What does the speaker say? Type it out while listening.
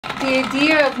the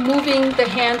idea of moving the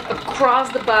hand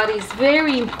across the body is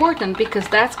very important because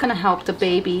that's going to help the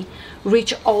baby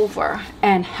reach over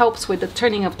and helps with the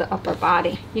turning of the upper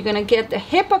body. You're going to get the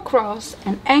hip across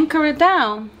and anchor it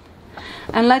down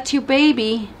and let your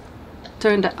baby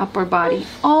turn the upper body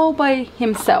all by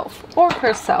himself or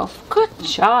herself. Good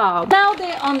job. Now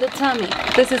they're on the tummy.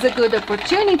 This is a good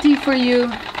opportunity for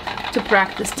you to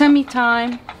practice tummy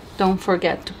time. Don't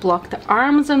forget to block the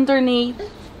arms underneath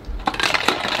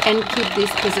and keep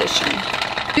this position.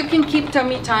 You can keep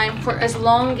tummy time for as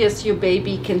long as your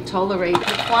baby can tolerate.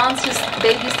 But once your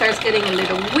baby starts getting a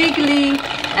little wiggly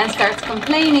and starts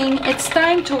complaining, it's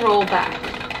time to roll back.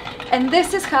 And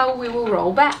this is how we will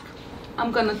roll back.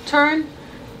 I'm gonna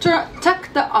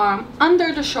tuck the arm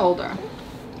under the shoulder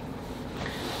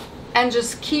and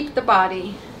just keep the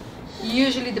body.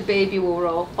 Usually the baby will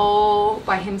roll all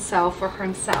by himself or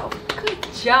herself. Good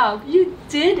job, you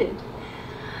did it.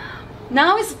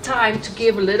 Now is the time to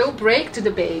give a little break to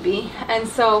the baby, and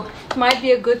so it might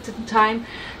be a good time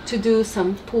to do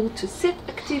some pull to sit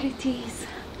activities.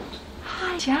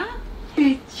 Good job,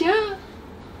 good job,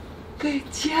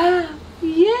 good job,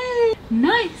 yay,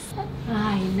 nice,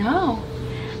 I know.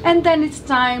 And then it's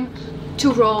time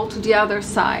to roll to the other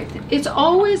side. It's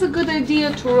always a good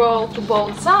idea to roll to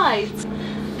both sides.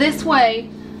 This way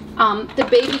the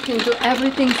baby can do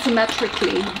everything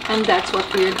symmetrically, and that's what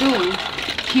we're doing.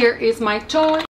 Here is my toy.